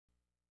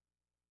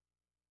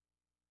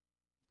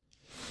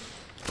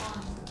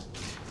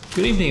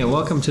Good evening and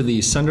welcome to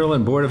the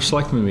Sunderland Board of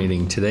Selectmen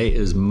meeting. Today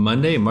is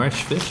Monday,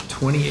 March 5th,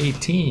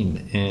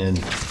 2018.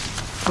 And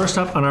first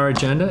up on our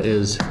agenda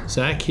is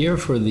Zach here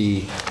for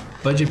the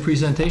budget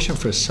presentation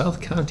for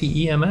South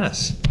County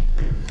EMS.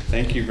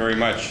 Thank you very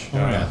much.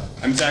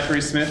 I'm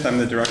Zachary Smith. I'm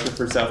the director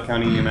for South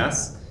County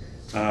EMS.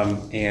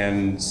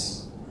 And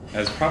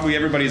as probably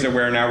everybody's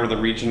aware now, we're the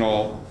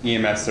regional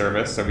EMS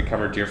service. So we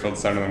cover Deerfield,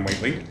 Sunderland,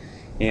 Whately.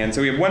 And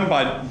so we have one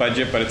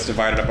budget, but it's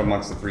divided up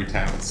amongst the three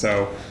towns.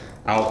 So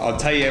I'll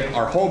tell you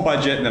our whole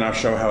budget, and then I'll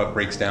show how it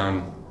breaks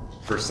down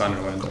for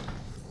Sunderland.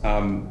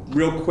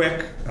 Real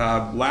quick,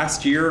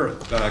 last year,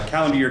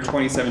 calendar year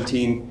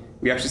 2017,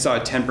 we actually saw a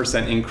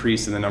 10%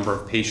 increase in the number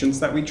of patients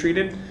that we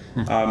treated.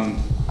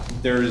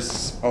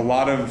 There's a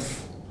lot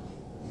of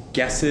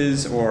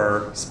guesses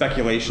or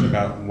speculation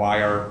about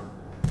why our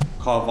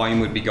call volume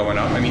would be going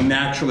up. I mean,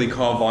 naturally,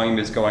 call volume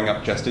is going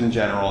up just in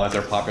general as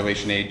our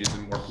population ages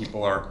and more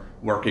people are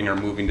working or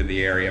moving to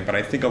the area. But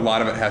I think a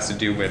lot of it has to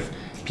do with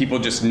people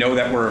just know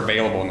that we're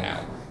available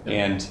now.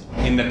 And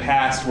in the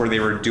past, where they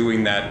were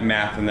doing that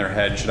math in their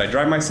head, should I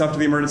drive myself to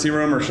the emergency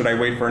room or should I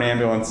wait for an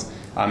ambulance?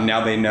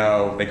 Now they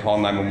know, they call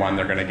 911,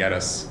 they're going to get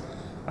us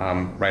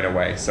right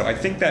away. So I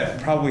think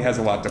that probably has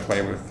a lot to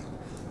play with,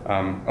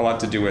 a lot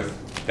to do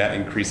with that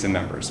increase in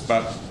numbers.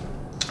 But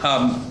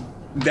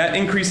that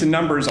increase in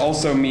numbers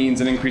also means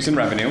an increase in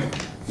revenue.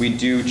 We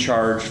do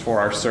charge for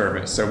our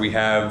service. So we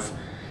have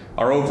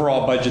our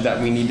overall budget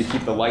that we need to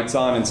keep the lights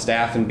on and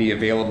staff and be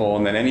available,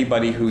 and then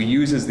anybody who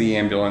uses the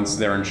ambulance,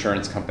 their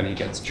insurance company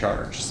gets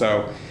charged.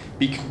 So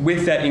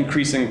with that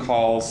increase in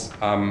calls,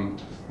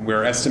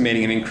 we're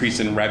estimating an increase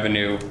in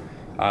revenue.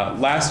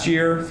 Last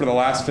year, for the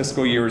last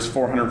fiscal year, is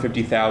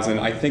 $450,000.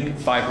 I think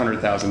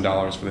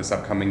 $500,000 for this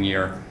upcoming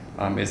year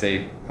is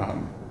a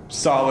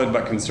solid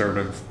but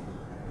conservative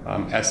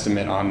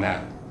estimate on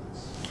that.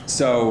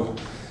 So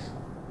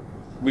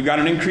we've got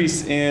an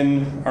increase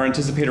in our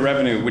anticipated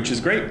revenue, which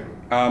is great.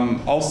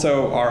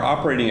 Also, our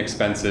operating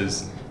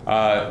expenses,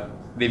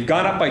 they've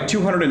gone up by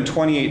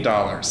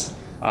 $228.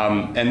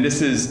 And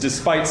this is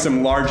despite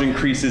some large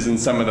increases in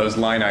some of those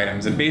line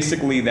items. And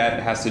basically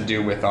that has to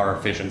do with our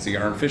efficiency.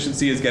 Our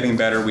efficiency is getting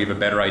better. We have a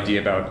better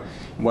idea about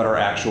what our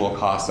actual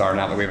costs are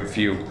now that we have a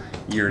few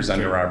years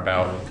under our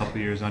belt. A couple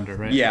years under,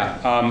 right? Yeah,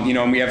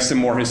 and we have some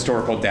more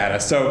historical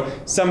data. So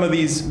some of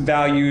these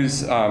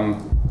values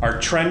are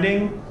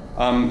trending,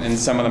 and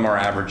some of them are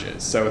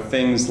averages. So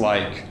things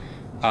like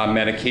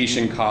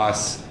medication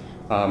costs,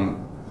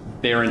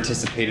 they're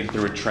anticipated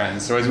through a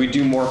trend. So as we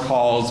do more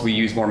calls, we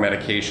use more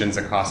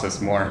medications, it costs us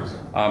more.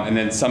 And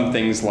then some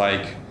things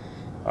like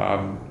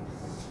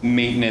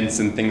maintenance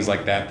and things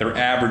like that, they're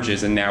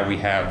averages, and now we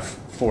have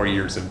 4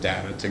 years of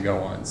data to go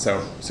on.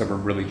 So we're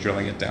really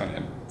drilling it down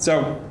in.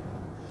 So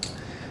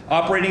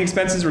operating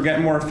expenses, we're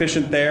getting more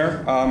efficient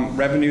there.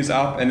 Revenue's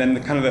up, and then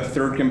the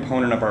third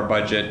component of our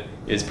budget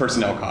is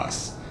personnel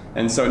costs.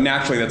 And so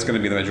naturally, that's going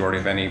to be the majority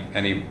of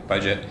any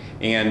budget.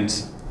 And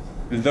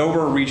though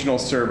we're a regional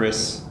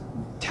service,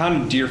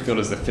 Town of Deerfield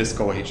is the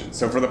fiscal agent.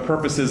 So for the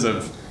purposes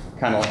of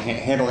kind of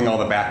handling all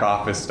the back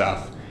office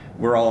stuff,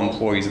 we're all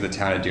employees of the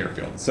Town of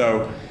Deerfield.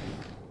 So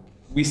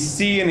we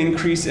see an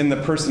increase in the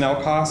personnel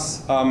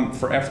costs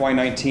for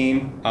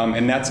FY19,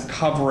 and that's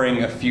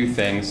covering a few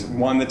things.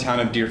 One, the Town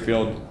of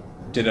Deerfield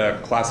did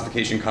a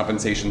classification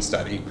compensation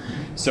study.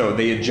 So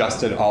they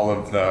adjusted all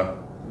of the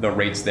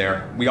rates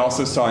there. We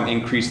also saw an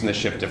increase in the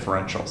shift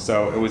differential.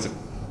 So it was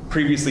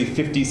previously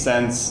 50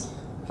 cents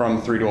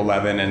from 3 to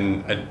 11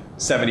 and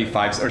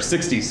 65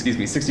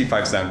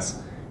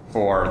 cents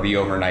for the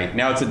overnight.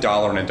 Now it's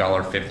 $1 and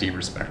 $1.50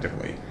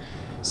 respectively.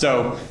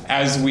 So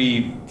as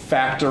we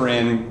factor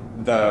in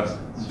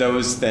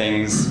those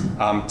things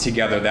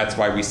together, that's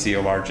why we see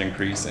a large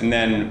increase. And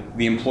then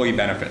the employee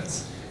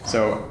benefits.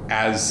 So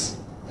as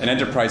an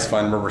enterprise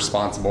fund, we're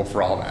responsible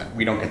for all that.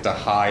 We don't get to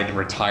hide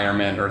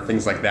retirement or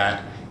things like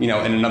that, in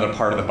another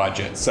part of the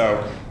budget.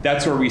 So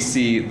that's where we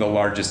see the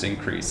largest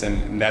increase.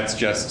 And that's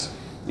just,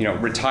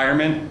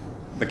 retirement.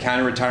 The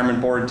county retirement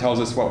board tells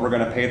us what we're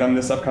going to pay them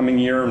this upcoming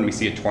year, and we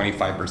see a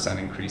 25%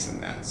 increase in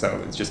that. So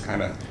it's just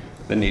kind of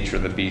the nature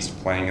of the beast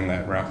playing in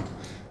that realm.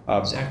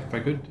 Zach, if I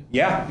could?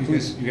 Yeah. You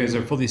guys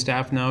are fully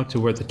staffed now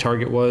to where the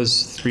target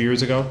was 3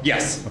 years ago?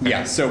 Yes. Okay.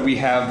 Yeah. So we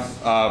have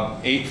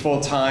 8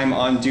 full-time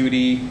on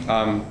duty,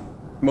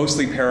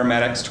 mostly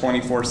paramedics,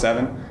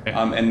 24/7, okay.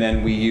 And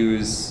then we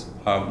use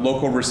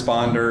local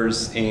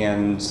responders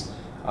and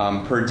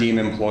per diem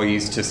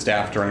employees to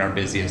staff during our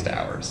busiest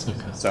hours.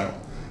 Okay. So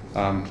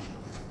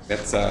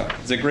it's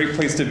a great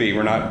place to be.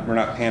 We're not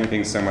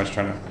panicking so much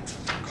trying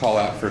to call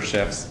out for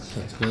shifts.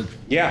 That's good.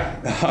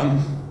 Yeah.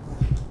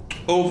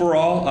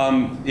 Overall,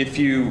 if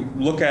you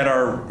look at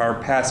our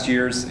past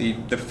years,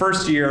 the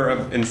first year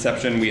of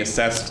inception, we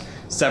assessed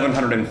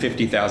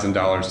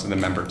 $750,000 to the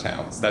member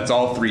towns. That's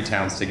all 3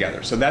 towns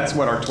together. So that's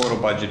what our total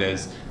budget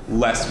is,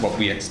 less what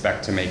we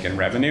expect to make in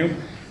revenue.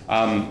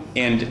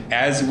 And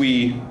as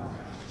we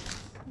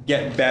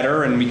get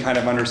better and we kind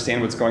of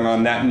understand what's going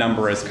on, that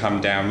number has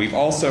come down. We've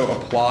also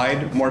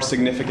applied more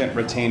significant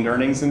retained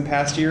earnings in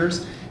past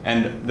years,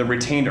 and the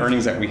retained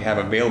earnings that we have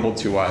available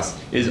to us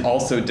is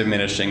also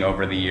diminishing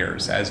over the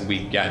years as we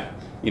get,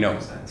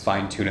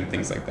 fine-tuned and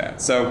things like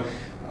that. So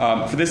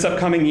for this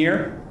upcoming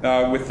year,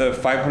 with the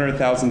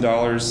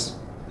 $500,000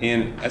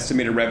 in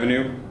estimated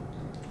revenue,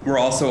 we're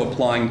also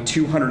applying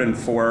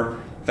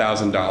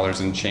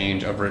 $204,000 in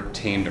change of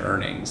retained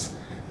earnings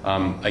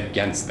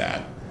against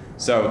that.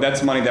 So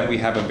that's money that we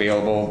have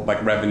available,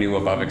 like revenue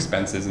above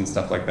expenses and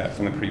stuff like that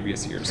from the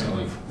previous years.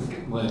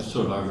 Well, it's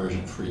sort of our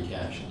version of free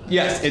cash.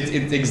 Yes,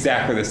 it's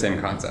exactly the same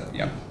concept,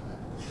 yeah.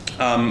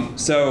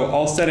 So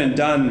all said and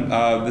done,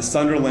 the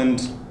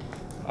Sunderland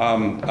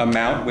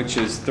amount, which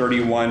is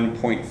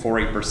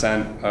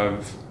 31.48%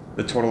 of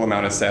the total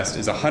amount assessed,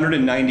 is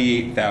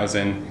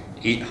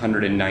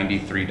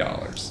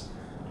 $198,893.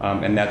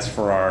 And that's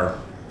for our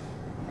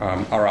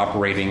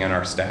operating and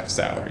our staff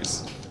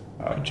salaries.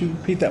 Could you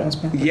repeat that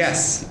once more?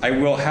 Yes, I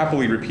will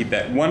happily repeat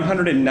that.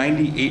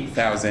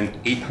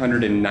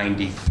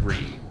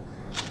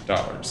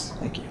 $198,893.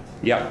 Thank you.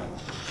 Yep.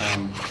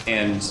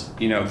 And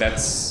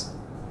that's.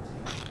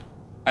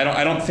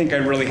 I don't think I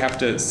really have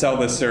to sell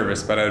this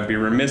service, but I would be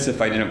remiss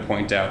if I didn't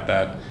point out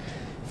that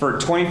for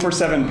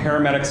 24/7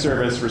 paramedic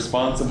service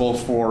responsible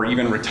for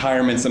even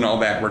retirements and all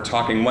that, we're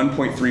talking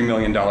 $1.3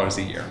 million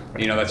a year.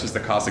 That's just the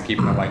cost of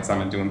keeping the lights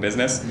on and doing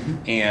business.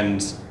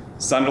 And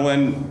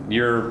Sunderland,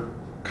 you're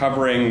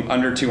covering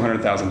under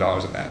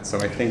 $200,000 of that. So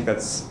I think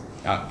that's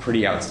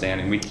pretty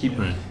outstanding. We keep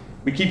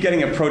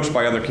getting approached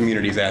by other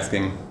communities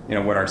asking,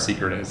 what our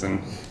secret is,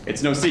 and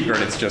it's no secret.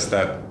 It's just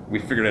that we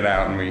figured it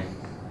out and we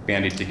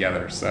bandied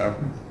together. So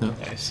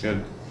it's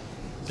good.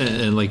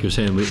 And like you're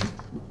saying,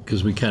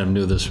 because we kind of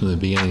knew this from the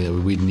beginning, that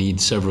we'd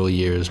need several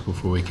years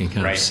before we can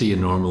kind of see a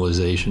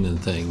normalization in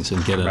things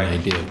and get an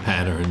idea of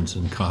patterns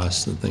and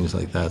costs and things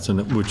like that. So,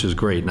 which is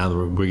great now that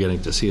we're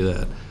getting to see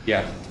that.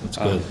 Yeah, that's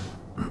good.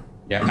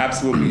 Yeah,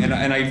 absolutely.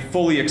 And I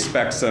fully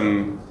expect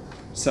some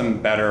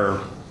better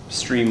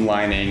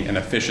streamlining and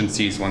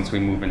efficiencies once we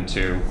move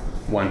into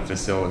one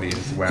facility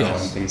as well,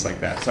 and things like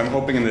that. So I'm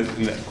hoping in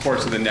the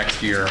course of the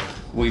next year,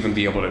 we'll even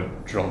be able to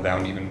drill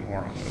down even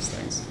more on those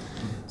things.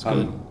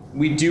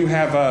 We do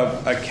have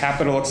a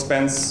capital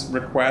expense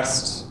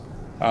request,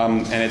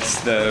 and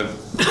it's the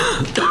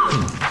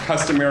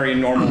customary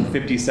normal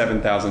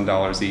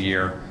 $57,000 a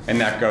year, and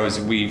that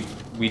goes, we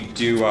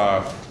do,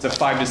 it's a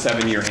 5 to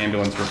 7 year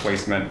ambulance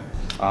replacement.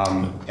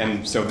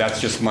 And so that's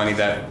just money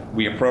that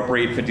we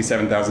appropriate,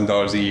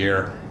 $57,000 a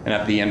year, and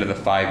at the end of the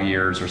 5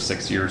 years or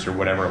 6 years or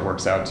whatever it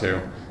works out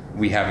to,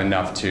 we have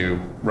enough to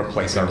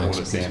replace our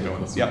oldest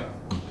ambulance. Yep.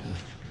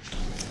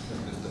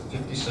 The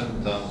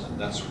 57,000,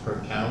 that's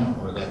per town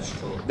or that's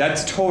total?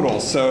 That's total.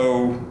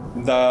 So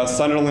the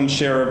Sunderland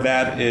share of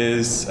that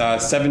is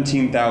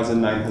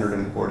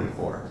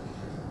 17,944.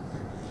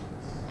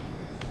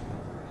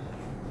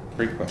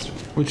 Great question.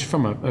 Which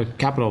from a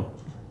capital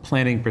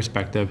planning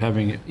perspective,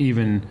 having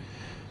even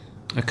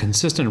a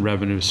consistent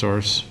revenue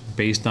source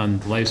based on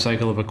the life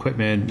cycle of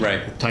equipment,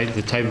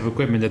 the type of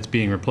equipment that's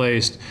being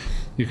replaced,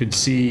 you could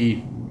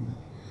see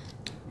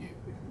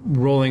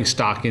rolling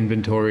stock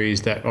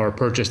inventories that are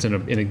purchased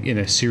in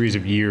a series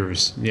of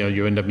years.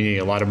 You end up needing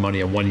a lot of money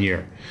in 1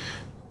 year.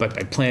 But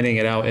by planning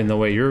it out in the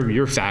way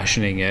you're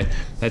fashioning it,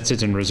 that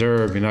sits in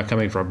reserve. You're not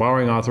coming for a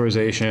borrowing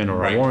authorization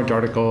or a warrant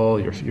article.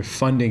 You're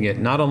funding it,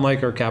 not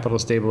unlike our capital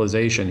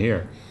stabilization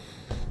here.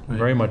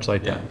 Very much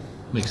like that.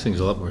 Makes things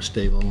a lot more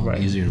stable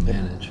and easier to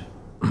manage.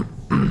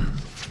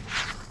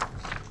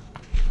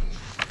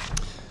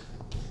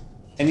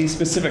 Any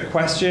specific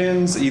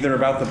questions, either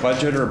about the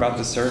budget or about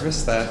the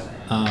service that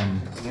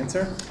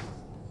answer?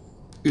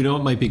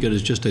 What might be good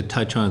is just to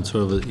touch on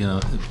sort of,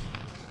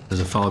 as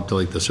a follow-up to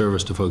like the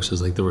service to folks,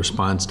 is like the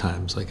response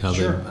times, like how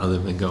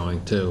they've been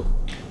going too.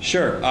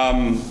 Sure.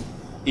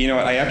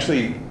 I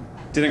actually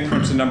didn't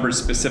crunch the numbers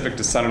specific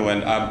to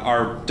Sunderland.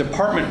 Our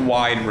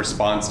department-wide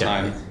response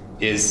time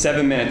is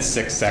 7 minutes,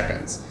 6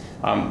 seconds.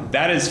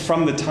 That is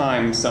from the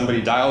time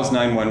somebody dials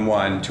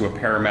 911 to a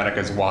paramedic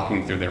is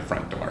walking through their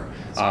front door.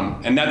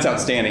 And that's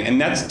outstanding. And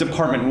that's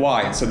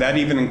department-wide. So that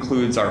even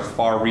includes our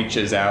far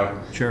reaches out,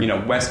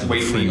 West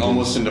Whately,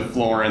 almost into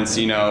Florence,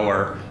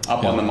 or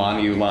up on the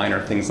Montague line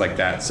or things like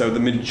that. So the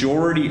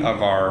majority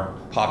of our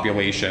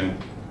population,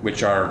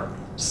 which are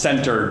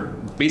centered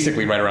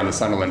basically right around the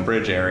Sunderland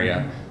Bridge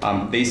area,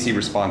 they see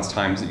response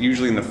times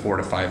usually in the 4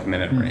 to 5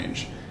 minute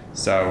range.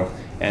 So,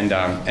 and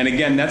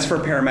again, that's for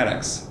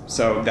paramedics.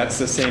 So that's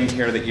the same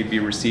care that you'd be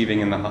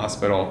receiving in the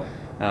hospital.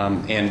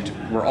 And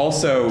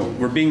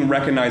we're being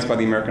recognized by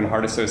the American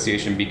Heart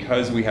Association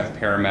because we have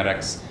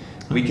paramedics.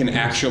 We can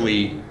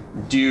actually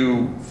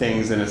do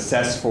things and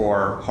assess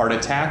for heart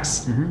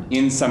attacks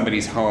in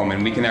somebody's home,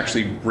 and we can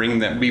actually bring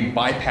them, we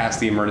bypass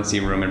the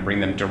emergency room and bring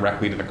them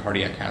directly to the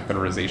cardiac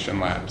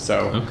catheterization lab.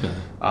 So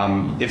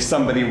if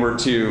somebody were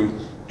to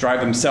drive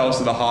themselves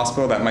to the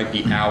hospital, that might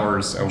be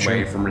hours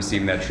away from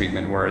receiving that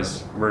treatment,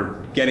 whereas we're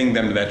getting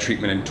them to that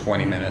treatment in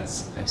 20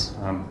 minutes, Nice.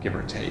 give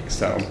or take.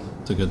 So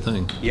It's a good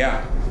thing.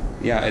 yeah,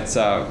 it's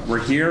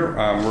we're here,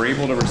 we're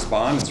able to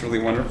respond. It's really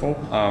wonderful.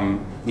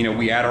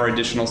 We add our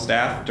additional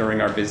staff during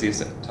our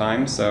busiest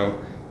time, so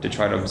to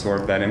try to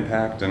absorb that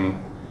impact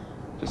and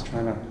just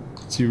trying to.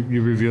 So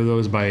you review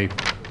those by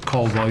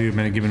call volume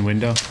in a given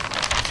window?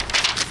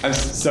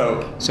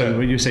 So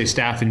when you say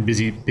staff in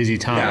busy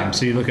time, Yeah.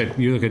 so you look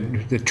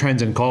at the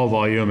trends in call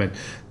volume and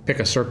pick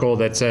a circle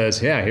that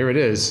says, yeah, here it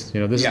is.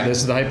 This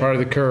is the high part of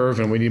the curve,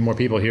 and we need more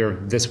people here.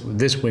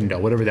 This window,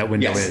 whatever that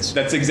window Yes, is.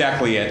 that's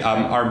exactly it.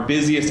 Our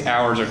busiest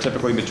hours are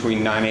typically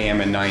between 9 a.m.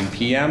 and 9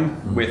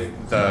 p.m. with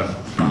the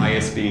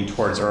bias being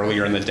towards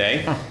earlier in the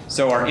day.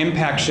 So our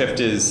impact shift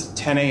is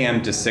 10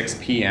 a.m. to 6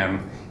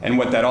 p.m. And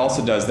what that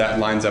also does, that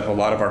lines up a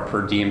lot of our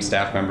per diem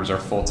staff members are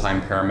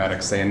full-time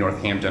paramedics, say in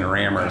Northampton or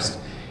Amherst.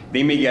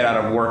 They may get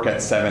out of work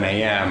at 7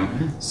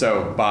 a.m.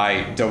 So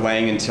by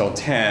delaying until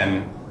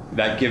 10,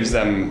 that gives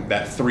them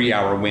that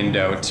 3-hour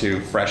window to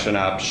freshen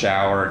up,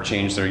 shower,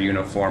 change their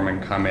uniform,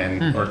 and come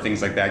in, or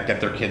things like that,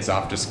 get their kids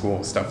off to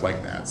school, stuff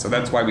like that. So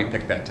that's why we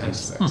picked that 10 to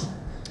 6.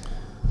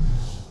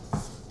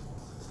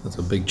 That's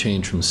a big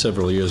change from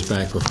several years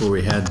back before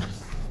we had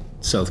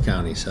South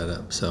County set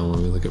up. So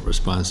when we look at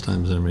response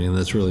times and everything,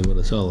 that's really what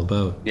it's all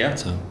about. Yeah.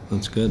 So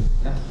that's good.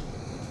 Yeah,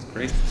 it's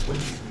great.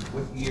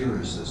 What year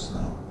is this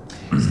now?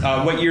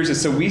 What years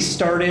is so we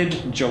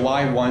started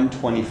July 1,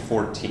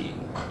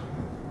 2014.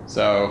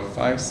 So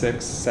 5,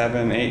 6,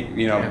 7, 8,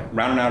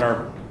 rounding out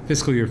our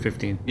Fiscal year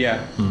 15.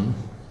 rounding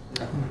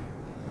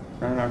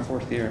our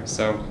 4th year.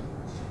 So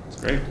it's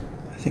great.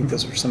 I think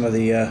those were some of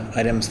the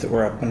items that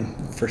were up in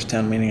the first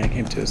town meeting I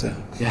came to as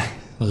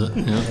Was it?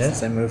 Yeah.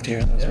 since I moved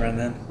here. That was around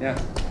then. Yeah,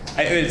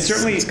 it's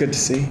certainly It's good to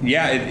see.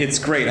 Yeah, it's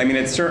great. I mean,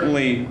 it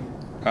certainly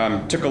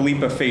took a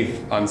leap of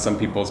faith on some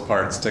people's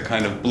parts to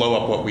kind of blow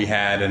up what we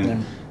had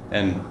and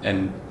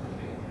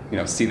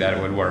see that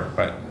it would work.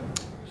 But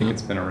I think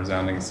it's been a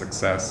resounding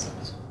success.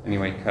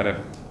 Anyway, kind of.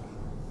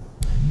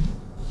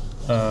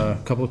 A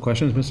couple of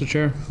questions, Mr.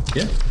 Chair.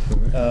 Yeah.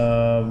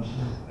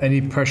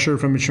 Any pressure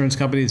from insurance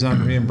companies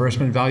on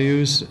reimbursement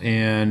values?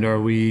 And are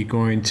we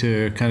going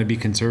to kind of be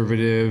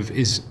conservative?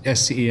 Is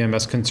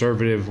SCEMS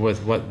conservative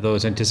with what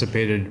those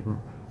anticipated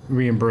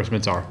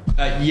reimbursements are?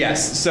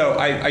 Yes. So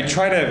I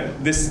try to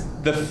the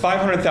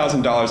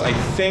 $500,000. I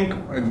think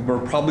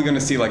we're probably going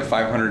to see like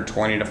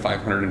 520 to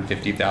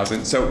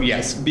 550,000. So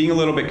yes, being a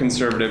little bit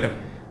conservative.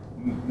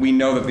 We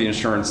know that the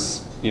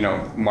insurance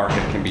market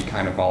can be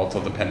kind of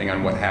volatile depending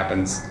on what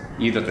happens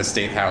either at the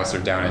State House or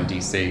down in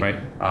DC. Right.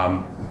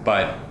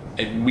 But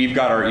we've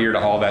got our ear to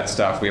all that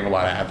stuff. We have a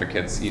lot of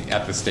advocates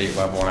at the state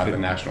level and at the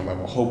national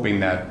level,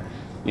 hoping that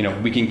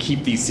we can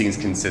keep these things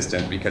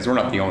consistent because we're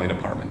not the only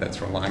department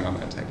that's relying on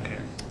that type of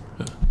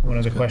thing. One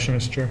other question,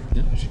 Mr. Chair.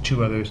 Actually,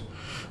 two others.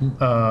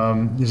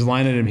 There's a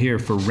line item here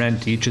for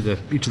rent each of the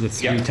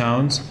three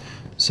towns.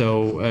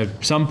 So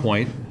at some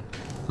point,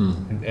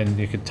 and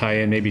you could tie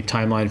in maybe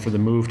timeline for the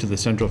move to the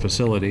central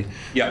facility.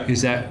 Yeah.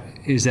 Is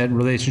that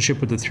relationship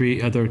with the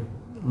three other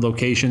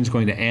locations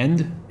going to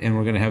end, and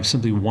we're going to have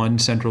simply one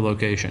central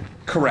location?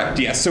 Correct,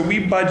 yes. So we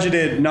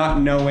budgeted not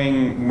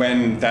knowing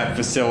when that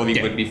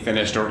facility would be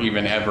finished or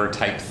even ever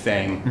type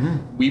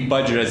thing. We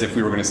budgeted as if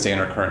we were going to stay in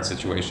our current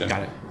situation.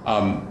 Got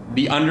it.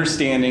 The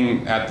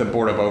understanding at the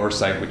Board of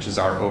Oversight, which is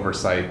our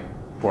oversight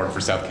board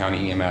for South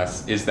County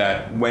EMS, is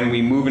that when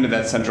we move into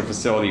that central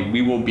facility,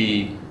 we will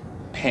be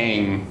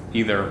paying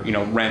either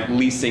rent,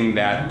 leasing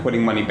that,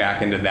 putting money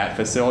back into that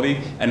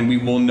facility, and we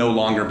will no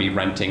longer be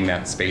renting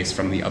that space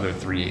from the other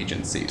three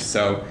agencies.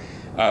 So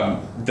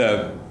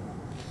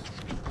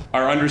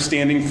our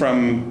understanding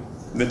from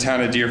the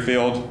town of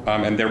Deerfield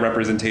and their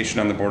representation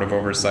on the Board of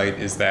Oversight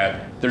is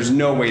that there's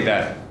no way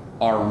that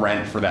our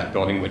rent for that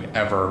building would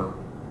ever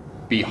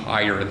be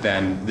higher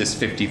than this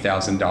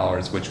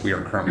 $50,000, which we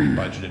are currently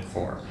budgeted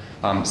for.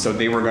 So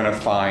they were going to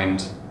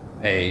find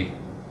a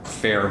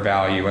fair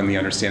value and the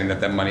understanding that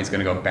that money is going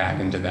to go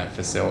back into that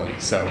facility.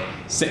 So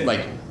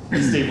like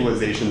a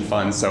stabilization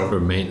fund. So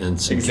For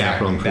maintenance and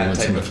capital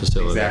improvements in the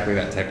facility. Exactly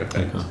that type of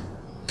thing. Okay.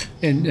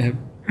 And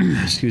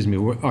excuse me,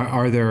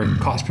 are there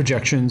cost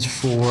projections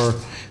for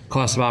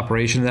cost of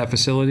operation of that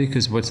facility?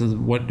 Because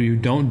what you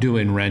don't do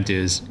in rent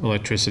is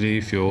electricity,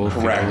 fuel.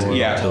 Correct.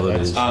 Yeah.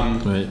 Utilities.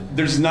 Right.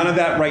 There's none of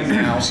that right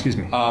now. Excuse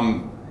me.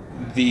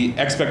 The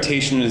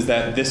expectation is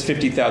that this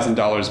 $50,000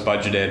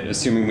 budgeted,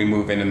 assuming we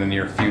move in the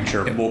near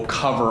future, will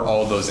cover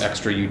all those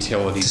extra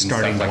utilities and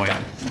Starting stuff like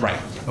point. that.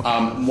 Right.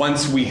 Okay.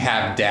 Once we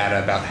have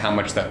data about how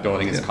much that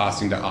building is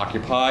costing to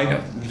occupy,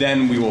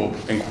 then we will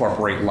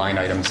incorporate line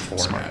items for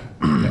that.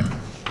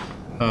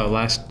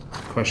 Last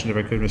question, if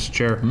I could, Mr.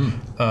 Chair.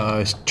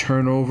 Is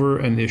turnover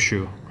an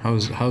issue?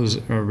 How's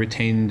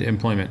retained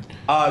employment?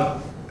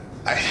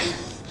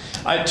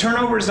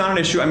 Turnover is not an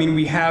issue. I mean,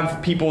 we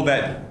have people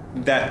that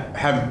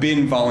have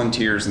been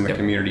volunteers in the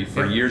community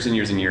for years and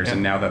years and years,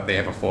 and now that they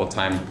have a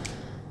full-time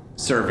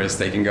service,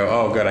 they can go,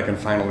 oh, good, I can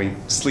finally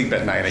sleep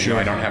at night.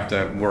 I don't have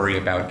to worry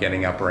about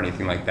getting up or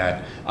anything like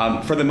that.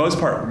 For the most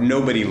part,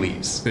 nobody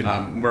leaves.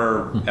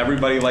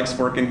 Everybody likes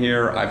working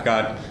here. I've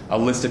got a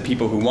list of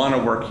people who want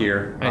to work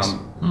here. Nice.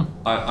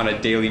 On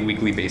a daily,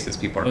 weekly basis.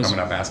 People are coming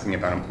up asking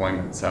about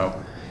employment. So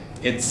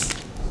it's...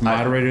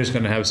 Moderator's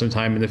going to have some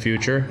time in the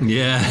future.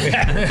 Yeah.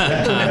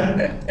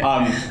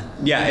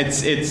 Yeah,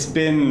 it's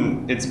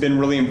been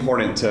really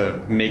important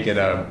to make it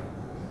a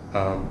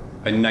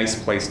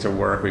nice place to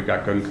work. We've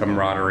got good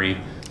camaraderie,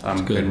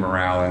 good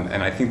morale,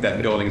 and I think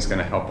that building's going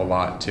to help a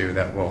lot too.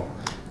 That will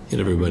Get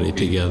everybody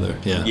together.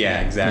 Yeah.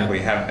 Yeah, exactly.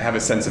 Yeah. Have a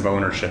sense of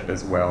ownership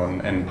as well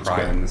and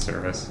pride in the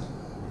service.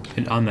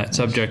 And on that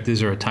subject,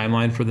 is there a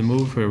timeline for the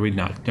move, or are we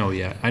not know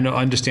yet? I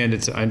understand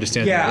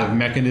the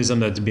mechanism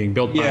that's being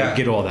built. I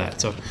get all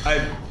that. So,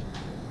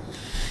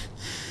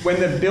 when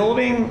the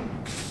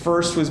building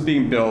first was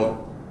being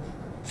built,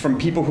 from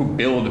people who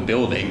build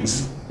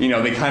buildings,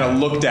 they kind of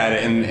looked at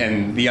it,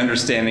 and the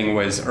understanding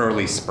was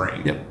early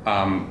spring,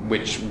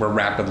 which we're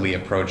rapidly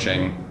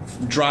approaching.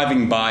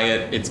 Driving by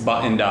it, it's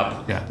buttoned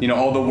up. Yeah.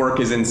 All the work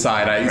is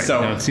inside. Let's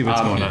see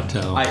what's going on.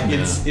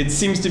 It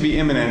seems to be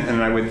imminent,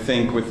 and I would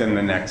think within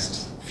the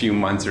next few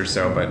months or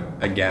so. But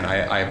again,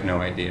 I have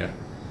no idea.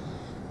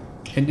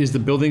 And is the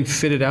building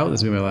fitted out?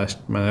 This will be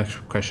my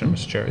last question,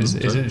 Mr. Chair. Is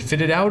it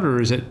fitted out, or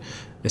does it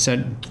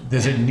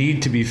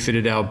need to be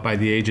fitted out by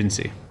the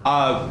agency?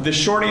 The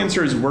short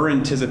answer is we're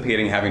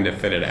anticipating having to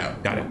fit it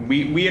out. Got it.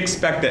 We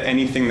expect that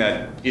anything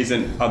that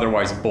isn't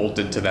otherwise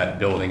bolted to that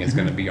building is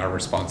going to be our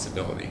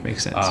responsibility.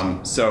 Makes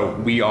sense. So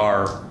we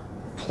are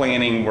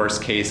planning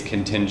worst case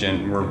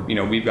contingent.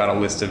 We've got a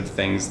list of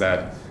things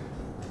that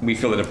we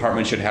feel the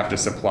department should have to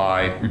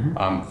supply,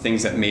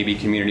 things that maybe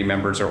community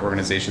members or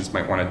organizations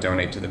might want to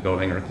donate to the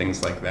building or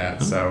things like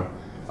that. So.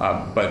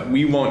 But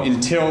we won't,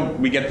 until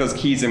we get those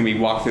keys and we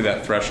walk through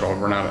that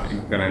threshold, we're not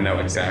going to know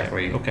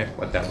exactly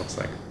what that looks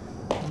like.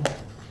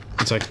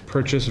 It's like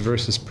purchase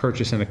versus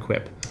purchase and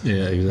equip.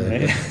 Yeah,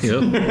 exactly.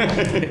 Yep.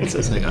 It's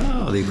just like,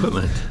 the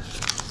equipment.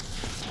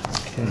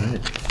 All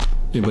right.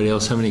 Anybody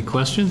else have any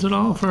questions at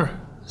all for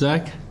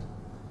Zach?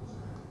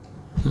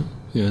 No?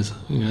 You guys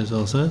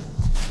all set?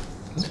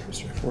 That's pretty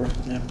straightforward.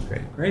 Yeah.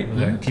 Great.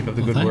 Yeah, keep up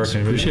the good work, and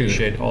I really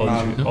appreciate all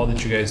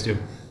that you guys do.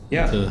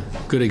 Yeah. It's a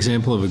good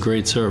example of a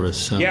great service.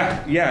 So.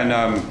 Yeah,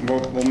 and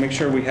we'll make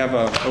sure we have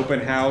an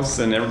open house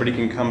and everybody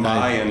can come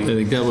by. I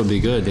think that would be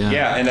good, yeah.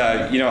 Yeah, and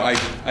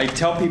I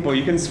tell people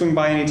you can swing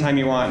by anytime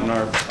you want, and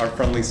our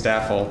friendly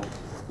staff will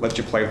let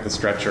you play with the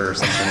stretcher or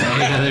something.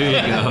 Yeah, there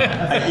you go.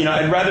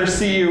 I'd rather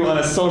see you on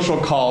a social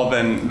call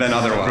than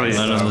otherwise.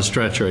 Not on the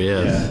stretcher,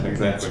 yes. Yeah,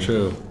 exactly. That's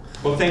true.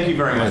 Well, thank you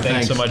very much.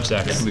 Thanks so much,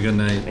 Zach. Have a good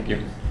night. Thank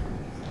you.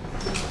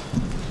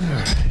 All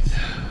right.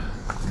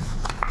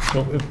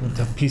 Well,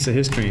 a piece of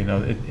history,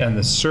 on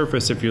the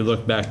surface, if you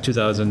look back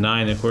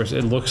 2009, of course,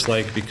 it looks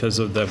like because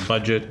of the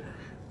budget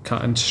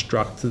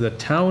construct the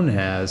town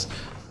has,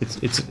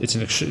 it's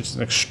an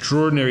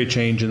extraordinary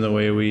change in the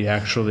way we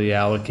actually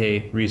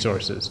allocate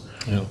resources.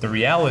 Yeah. The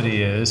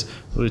reality is,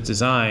 it was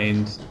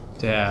designed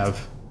to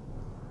have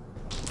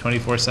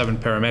 24/7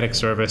 paramedic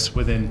service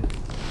within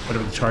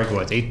whatever the target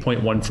was,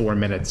 8.14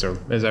 minutes, or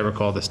as I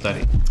recall the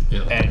study.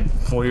 Yeah. And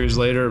 4 years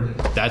later,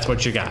 that's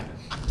what you got.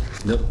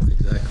 Nope,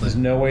 exactly. There's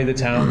no way the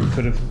town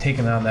could have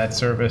taken on that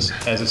service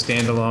as a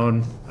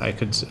standalone.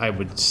 I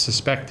would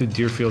suspect that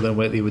Deerfield and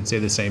Whitley would say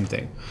the same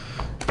thing.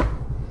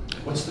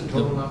 What's the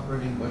total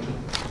operating budget?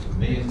 $1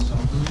 million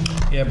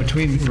something? Yeah,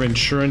 between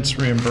insurance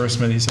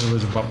reimbursement, he said it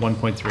was about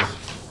 1.3.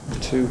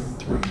 2,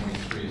 3.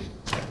 1.3.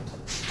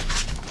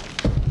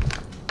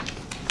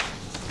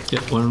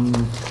 Yep,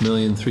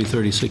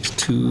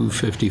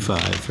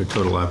 $1,336,255 for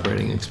total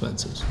operating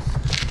expenses.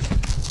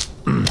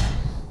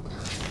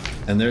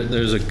 And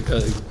there's an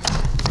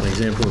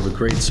example of a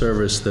great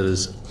service that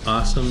is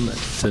awesome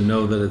to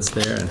know that it's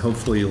there, and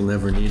hopefully you'll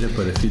never need it,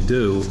 but if you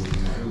do,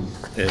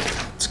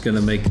 it's going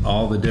to make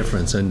all the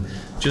difference. And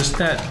just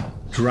that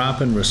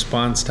drop in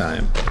response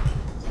time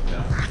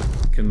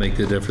can make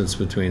the difference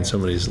between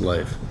somebody's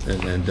life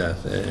and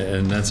death,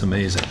 and that's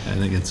amazing. I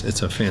think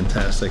it's a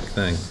fantastic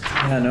thing.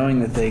 Yeah,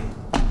 knowing that they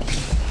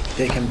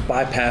can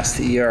bypass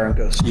the ER and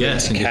go straight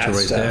Yes, to and get CAT you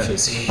right stuff there.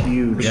 is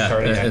huge. Yeah,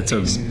 it's a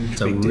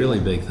really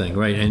big thing,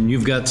 right? And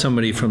you've got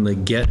somebody from the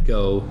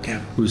get-go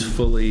who's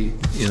fully,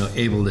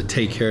 able to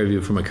take care of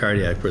you from a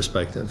cardiac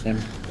perspective,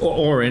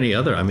 or any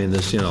other. I mean,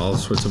 there's all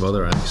sorts of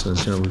other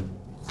accidents.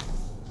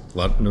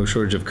 No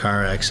shortage of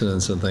car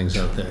accidents and things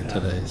out there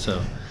today.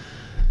 So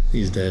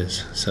these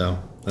days, so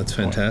that's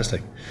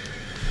fantastic.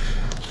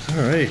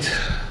 All right,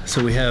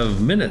 so we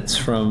have minutes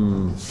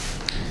from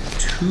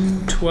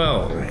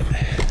 2:12. Right.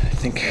 I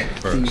think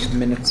these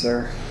minutes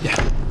are,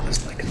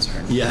 that's my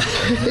concern. Yeah.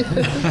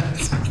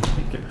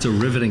 It's a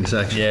riveting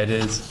section. Yeah, it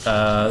is.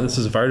 This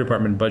is a fire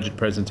department budget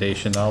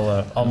presentation.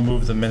 I'll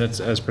move the minutes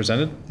as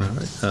presented. All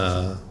right.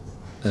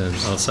 And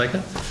I'll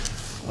second.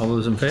 All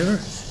those in favor?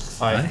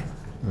 Aye.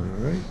 All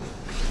right.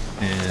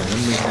 And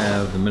then we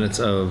have the minutes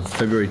of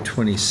February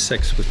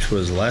 26th, which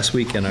was last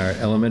week in our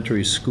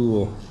elementary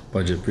school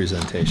budget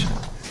presentation.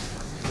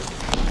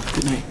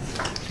 Good night.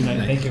 Good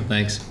night. Thank you.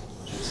 Thanks.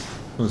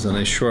 It was a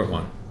nice short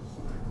one.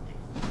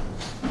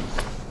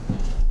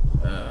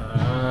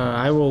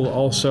 I will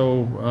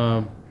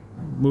also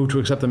move to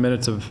accept the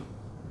minutes of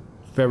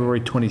February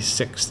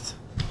 26th.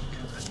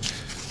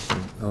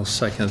 I'll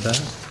second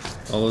that.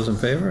 All those in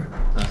favor?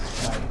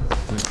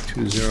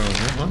 2-0 on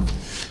that one.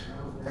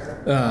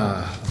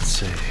 Let's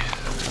see.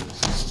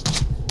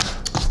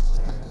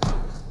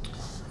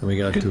 And we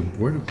got to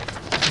board.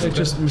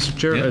 Just, Mr.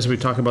 Chair, Yeah. as we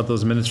talk about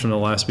those minutes from the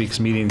last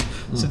week's meeting,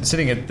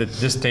 sitting at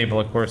this table,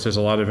 of course, there's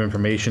a lot of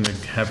information to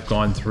have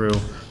gone through,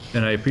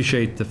 and I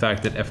appreciate the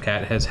fact that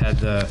FCAT has had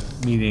the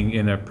meeting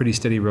in a pretty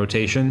steady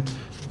rotation.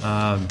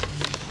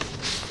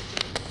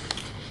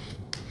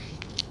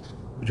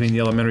 Between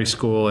the elementary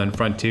school and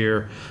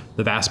Frontier,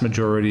 the vast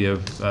majority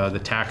of the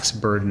tax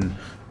burden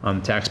on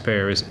the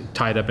taxpayer is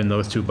tied up in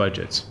those two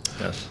budgets.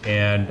 Yes.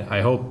 And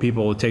I hope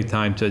people will take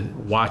time to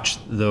watch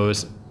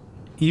those,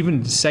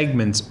 even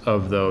segments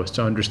of those,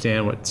 to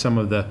understand what some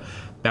of the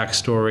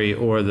backstory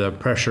or the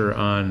pressure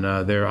on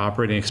their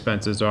operating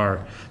expenses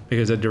are,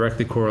 because it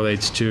directly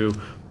correlates to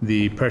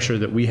the pressure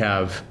that we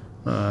have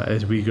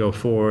as we go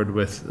forward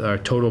with our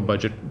total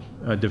budget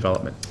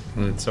development.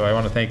 So I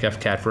want to thank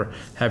FCAT for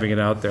having it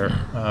out there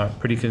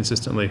pretty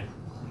consistently.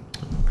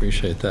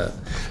 Appreciate that.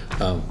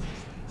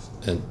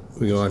 And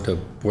we go on to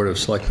Board of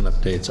Selectmen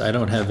updates. I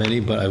don't have any,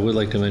 but I would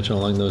like to mention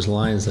along those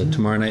lines that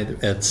tomorrow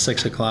night at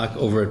 6 o'clock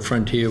over at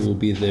Frontier will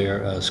be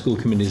their school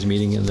committee's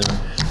meeting and their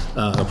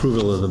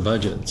approval of the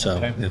budget. So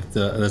Okay.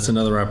 that's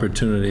another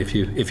opportunity.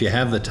 If you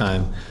have the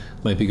time,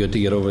 might be good to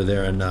get over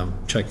there and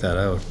check that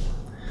out.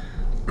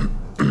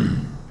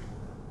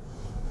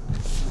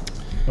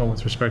 Well,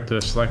 with respect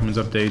to Selectmen's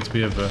updates,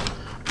 we have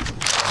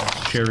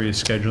Sherry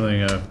is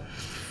scheduling a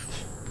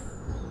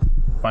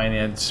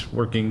finance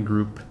working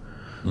group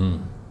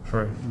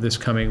for this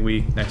coming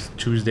week. Next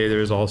Tuesday,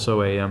 there is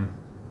also a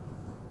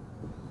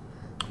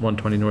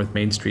 120 North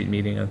Main Street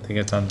meeting. I think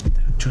it's on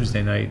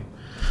Tuesday night.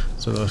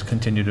 So those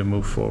continue to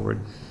move forward.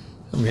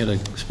 And we had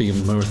speaking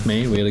of North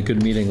Main, we had a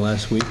good meeting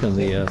last week on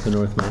the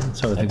North Main.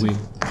 So I think we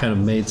kind of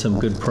made some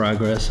good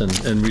progress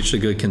and reached a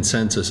good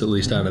consensus, at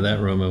least out of that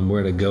room, on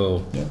where to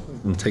go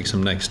and take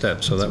some next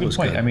steps. So that was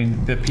Good point. good. I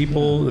mean, the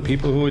people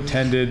who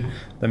attended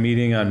the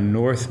meeting on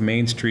North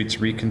Main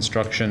Street's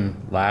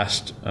reconstruction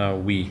last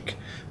week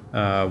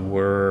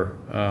were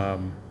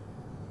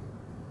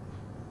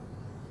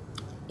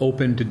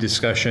open to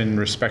discussion,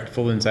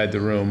 respectful inside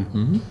the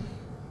room.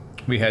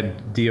 We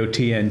had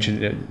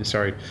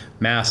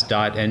Mass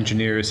DOT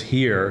engineers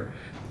here,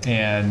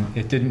 and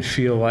it didn't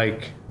feel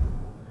like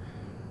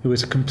it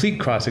was a complete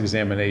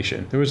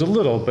cross-examination. There was a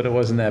little, but it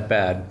wasn't that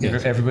bad.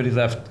 Yes. Everybody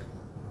left,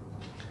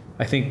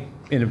 I think,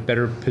 in a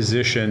better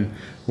position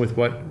with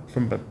what,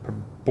 from a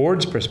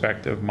board's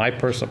perspective, my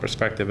personal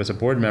perspective as a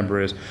board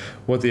member, is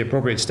what the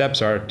appropriate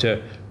steps are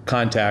to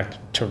contact,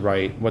 to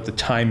write, what the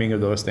timing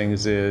of those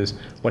things is,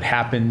 what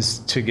happens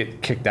to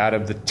get kicked out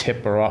of the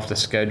tip or off the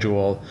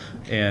schedule.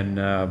 And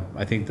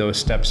I think those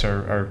steps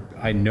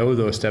I know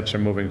those steps are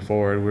moving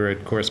forward. We're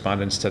at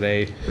correspondence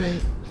today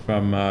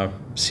from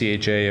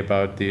CHA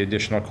about the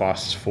additional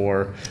costs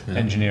for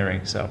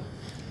engineering. So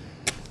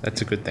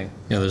that's a good thing.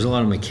 Yeah, there's a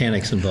lot of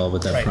mechanics involved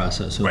with that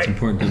process, so it's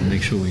important to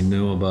make sure we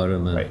know about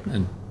them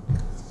and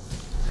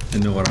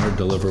know what our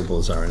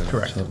deliverables are.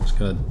 Correct. So it's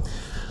good.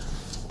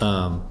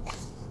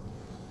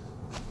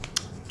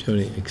 Do you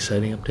have any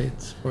exciting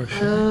updates for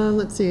us?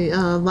 Let's see,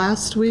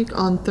 last week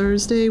on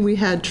Thursday, we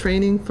had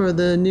training for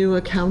the new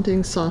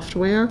accounting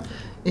software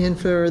and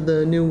for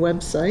the new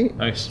website.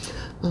 Nice.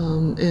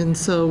 And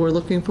so we're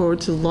looking forward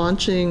to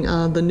launching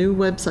the new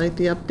website,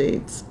 the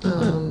updates,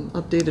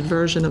 updated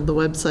version of the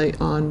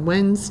website on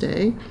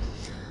Wednesday.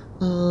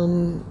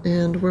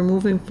 And we're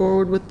moving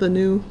forward with the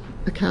new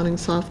accounting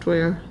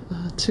software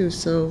too,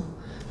 so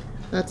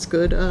that's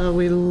good.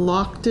 We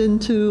locked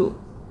into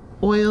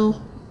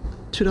oil,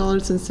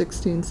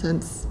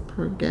 $2.16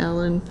 per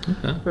gallon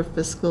for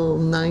fiscal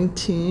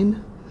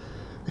 19.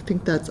 I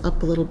think that's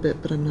up a little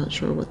bit, but I'm not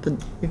sure what the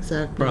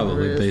exact number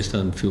Probably is. based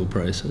on fuel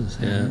prices.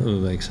 Yeah, that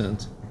would make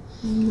sense.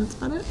 That's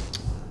about it.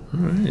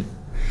 All right.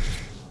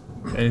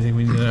 Anything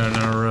we need on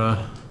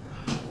our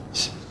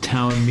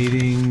town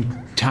meeting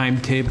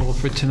timetable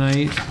for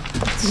tonight?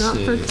 Not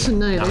for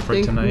tonight. Not I for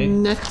think tonight?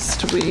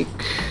 next week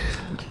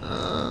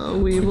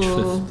we Which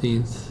will.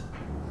 15th?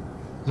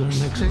 Is our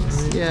next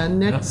one? Yeah,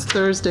 next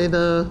Thursday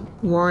the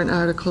warrant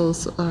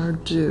articles are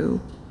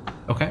due.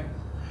 Okay.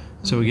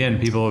 So again,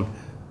 people,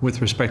 with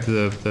respect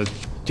to the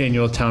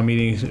annual town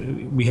meetings,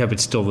 we have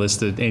it still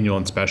listed, annual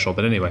and special,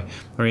 but anyway,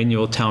 our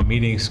annual town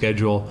meeting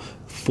schedule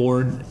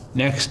for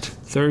next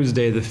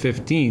Thursday, the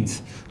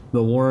 15th,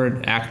 the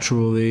warrant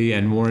actually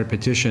and warrant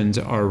petitions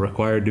are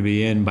required to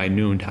be in by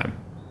noon time.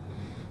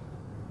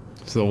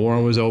 So the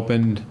warrant was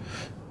opened,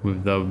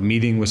 the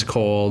meeting was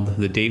called,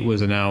 the date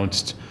was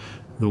announced,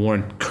 the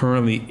warrant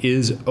currently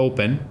is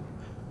open,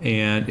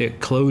 and it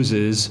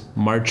closes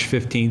March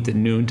 15th at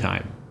noon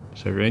time.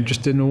 So if you're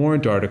interested in a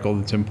warrant article,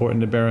 it's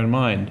important to bear in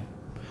mind.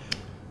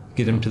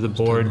 Get them to the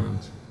board.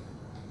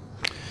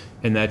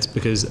 And that's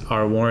because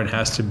our warrant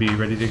has to be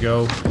ready to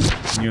go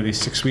nearly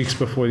 6 weeks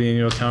before the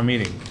annual town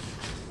meeting.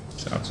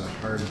 So That's a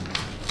hard.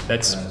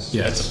 that's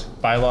Yes.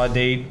 a bylaw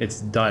date,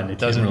 it's done, it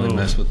doesn't Can't really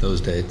mess move. with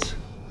those dates.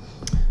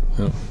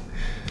 No.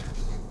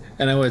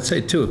 And I would say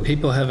too, if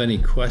people have any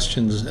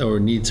questions or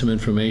need some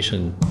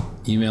information,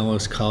 email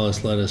us, call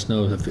us, let us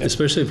know,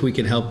 especially if we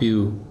can help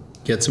you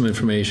get some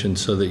information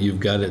so that you've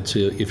got it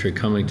to, if you're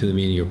coming to the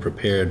meeting, you're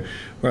prepared,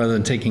 rather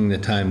than taking the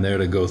time there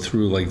to go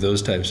through like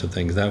those types of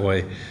things. That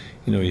way,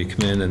 you know, you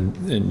come in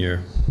and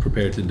you're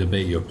prepared to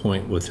debate your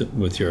point with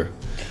the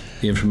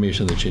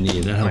information that you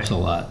need. That helps a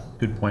lot.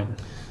 Good point.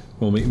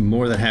 We'll be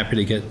more than happy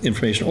to get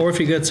information, or if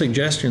you got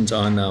suggestions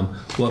on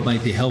what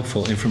might be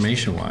helpful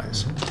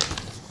information-wise.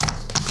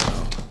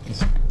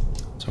 So,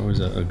 it's always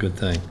a good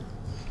thing.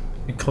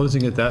 And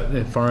closing it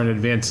that far in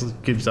advance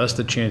gives us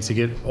the chance to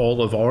get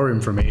all of our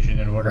information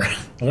in order.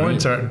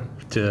 Warrants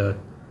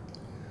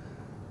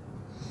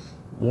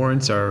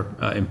are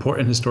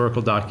important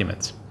historical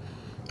documents.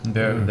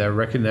 They're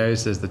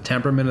recognized as the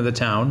temperament of the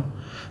town,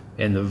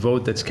 and the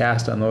vote that's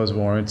cast on those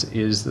warrants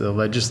is the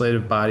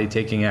legislative body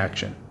taking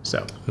action.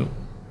 So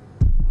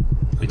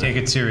we take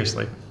it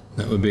seriously.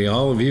 That would be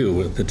all of you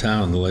with the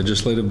town, the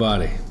legislative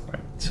body. Right.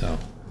 So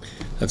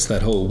that's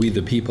that whole "we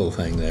the people"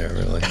 thing there,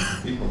 really.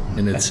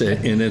 And it's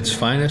in its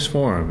finest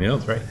form.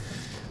 Yep. That's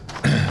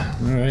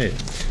right. All right.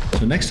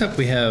 So next up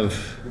we have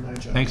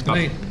Thanks, Bob.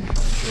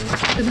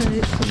 Good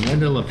night.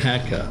 Linda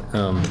LaPatka,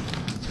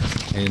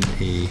 and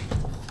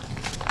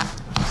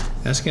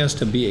asking us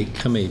to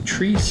become a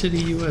Tree City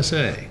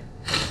USA.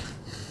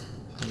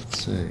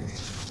 Let's see.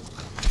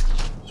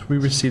 So we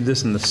received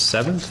this on the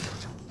 7th?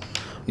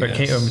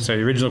 Yes. I'm sorry,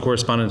 the original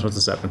correspondence was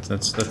the 7th.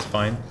 That's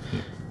fine.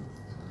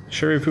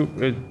 Sherry,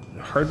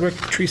 Hardwick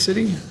Tree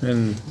City,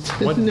 and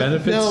what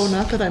benefits? No,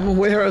 not that I'm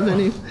aware of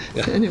any,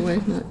 anyway,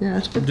 not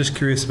yet. I'm just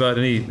curious about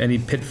any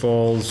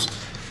pitfalls.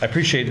 I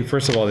appreciate,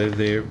 first of all,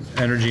 the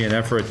energy and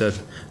effort that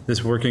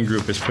this working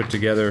group has put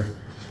together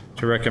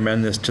to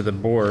recommend this to the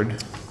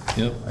board.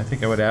 Yep. I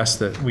think I would ask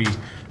that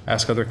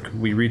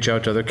we reach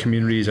out to other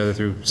communities, either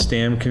through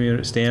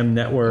STEM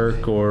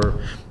network, or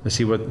to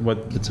see what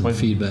some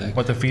feedback.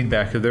 what the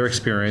feedback of their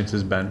experience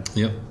has been.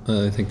 Yep.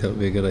 I think that would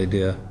be a good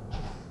idea.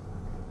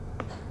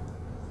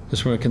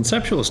 Just from a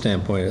conceptual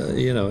standpoint,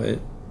 you know, it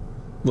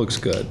looks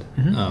good.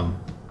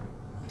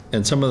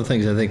 And some of the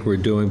things I think we're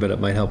doing, but it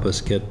might help us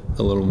get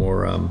a little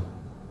more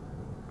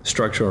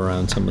structure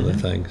around some of the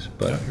things.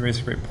 But You raise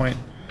a great point.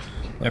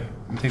 I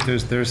think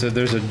there's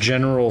a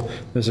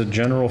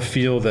general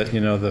feel that, you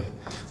know,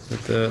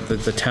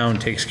 the town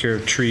takes care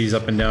of trees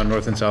up and down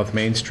North and South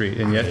Main Street,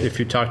 and yet if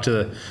you talk to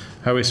the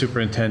highway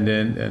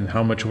superintendent and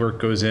how much work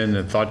goes in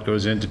and thought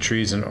goes into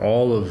trees in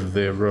all of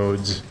the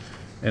roads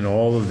and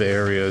all of the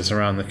areas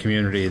around the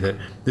community, that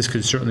this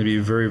could certainly be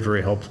very,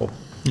 very helpful.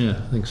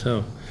 yeah, I think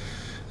so.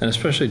 And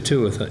especially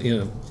too with, you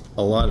know,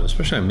 a lot of,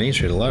 especially on Main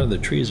Street, a lot of the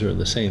trees are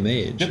the same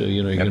age. So,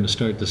 you know, you're going to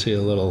start to see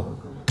a little,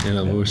 you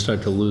know, we'll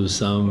start to lose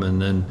some, and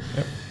then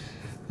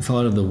with a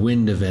lot of the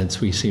wind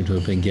events we seem to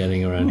have been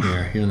getting around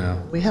here, you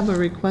know. We have a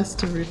request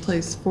to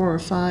replace 4 or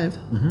 5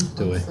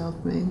 Do we? on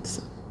South Main,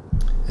 so.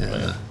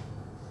 Yeah.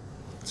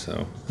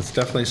 So it's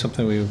definitely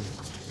something we would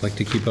like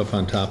to keep up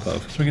on top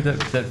of. So we get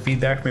that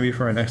feedback maybe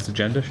for our next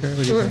agenda, Shirley?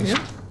 What do you Sure, think?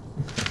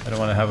 yeah. I don't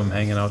want to have them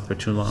hanging out there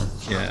too long.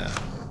 Yeah.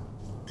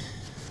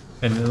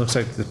 And it looks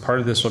like the part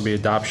of this will be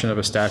adoption of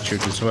a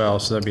statute as well,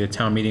 so that'll be a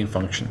town meeting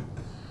function,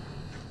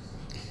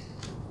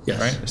 Yes.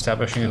 right?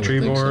 Establishing I a would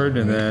tree think so, board,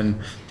 and right. then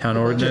town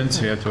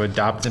ordinance, we have to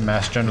adopt the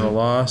mass general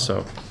law,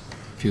 so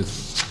Few, I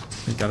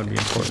think that'll be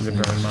important to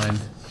bear in mind.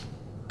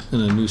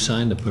 and a new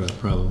sign to put up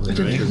probably,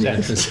 right?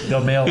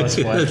 They'll mail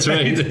us one. That's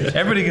right.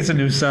 Everybody gets a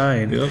new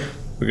sign. Yep.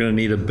 We're going to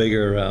need a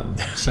bigger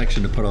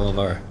section to put all of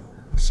our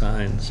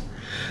signs.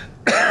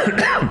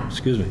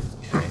 Excuse me.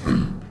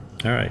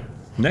 All right.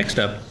 Next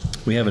up,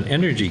 we have an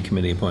Energy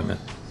Committee appointment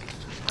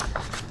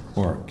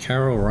for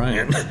Carol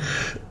Ryan.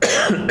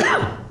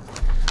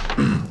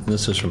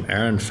 This is from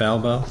Aaron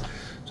Falbell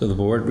to the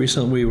board.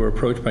 Recently, we were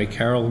approached by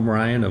Carol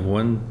Ryan of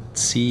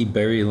 1C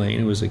Berry Lane,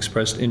 who has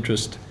expressed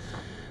interest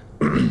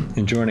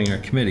in joining our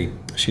committee.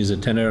 She's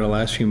attended our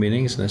last few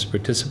meetings and has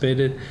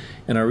participated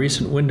in our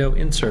recent window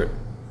insert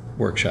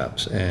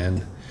workshops.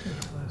 And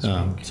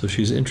so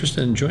she's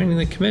interested in joining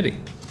the committee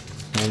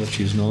now that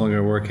she's no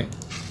longer working.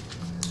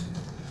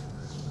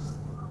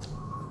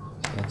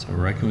 So that's a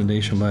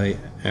recommendation by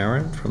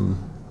Aaron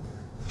from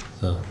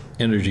the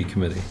Energy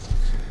Committee.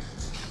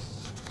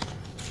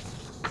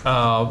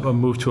 A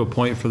move to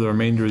appoint for the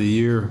remainder of the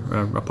year,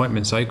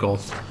 appointment cycle,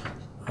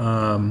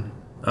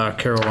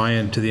 Carol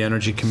Ryan to the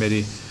Energy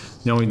Committee,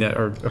 knowing that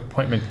our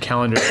appointment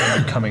calendar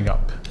is coming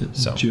up.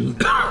 So, June,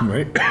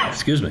 right?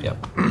 Excuse me.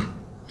 Yep.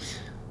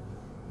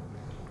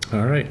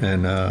 All right,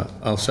 and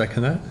I'll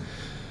second that.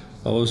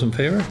 All those in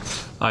favor?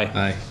 Aye.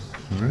 Aye.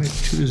 All right,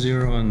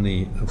 2-0 on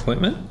the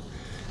appointment.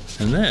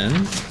 And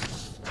then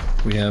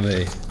we have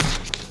a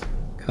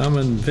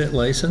common vit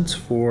license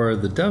for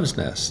the Dove's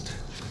Nest.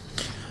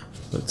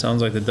 So it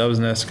sounds like the Dove's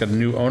Nest got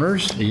new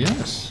owners,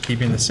 Yes,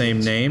 keeping the same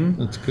name.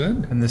 that's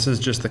good. And this is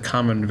just the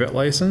common vic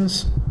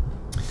license.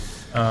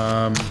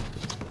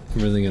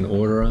 Everything in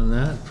order on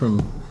that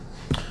from,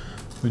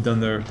 We've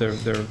done their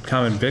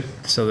common vic,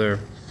 so their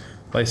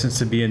license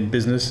to be in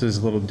business is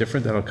a little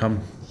different. That'll come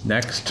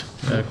next.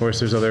 Of course,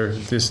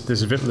 there's this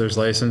Vittler's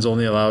license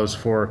only allows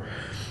for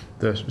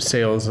the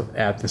sales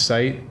at the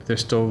site.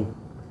 There's still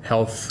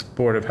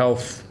Board of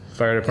Health,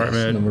 Fire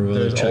Department. number of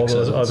other There's all those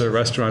checks outs. other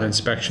restaurant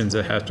inspections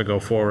that have to go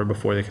forward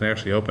before they can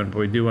actually open. But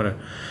we do want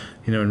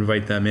to,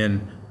 invite them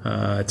in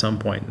at some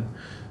point.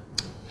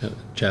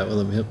 chat with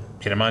them, yep.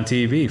 Get them on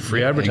TV,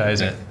 free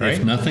advertising, If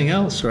right? nothing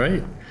else,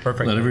 right?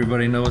 Perfect. Let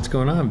everybody know what's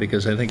going on,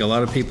 because I think a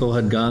lot of people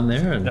had gone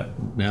there and Yep.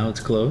 now it's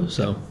closed,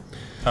 so.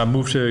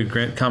 Move to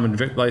grant common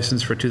vic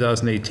license for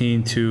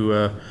 2018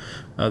 to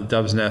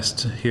Dove's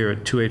Nest here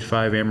at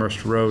 285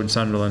 Amherst Road,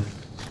 Sunderland.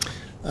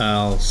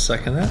 I'll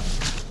second that.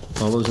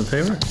 All those in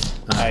favor?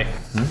 Aye.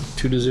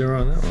 2-0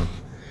 on that one.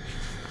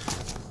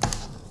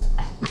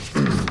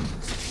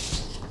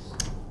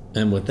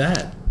 And with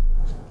that,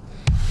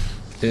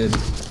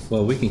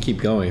 well, we can keep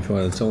going if you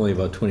want. It's only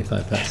about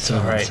 25 past.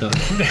 all right. So,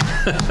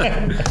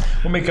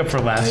 We'll make up for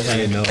last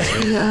I time. know.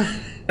 Right?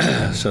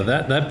 Yeah. So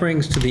that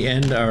brings to the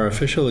end our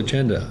official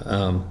agenda.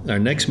 Our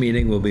next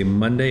meeting will be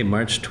Monday,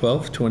 March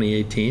 12th,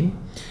 2018.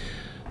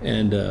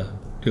 And do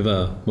you have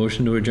a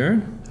motion to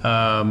adjourn?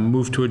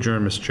 Move to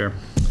adjourn, Mr. Chair.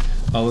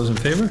 All those in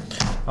favor?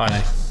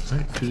 Aye. All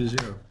right,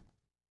 2-0.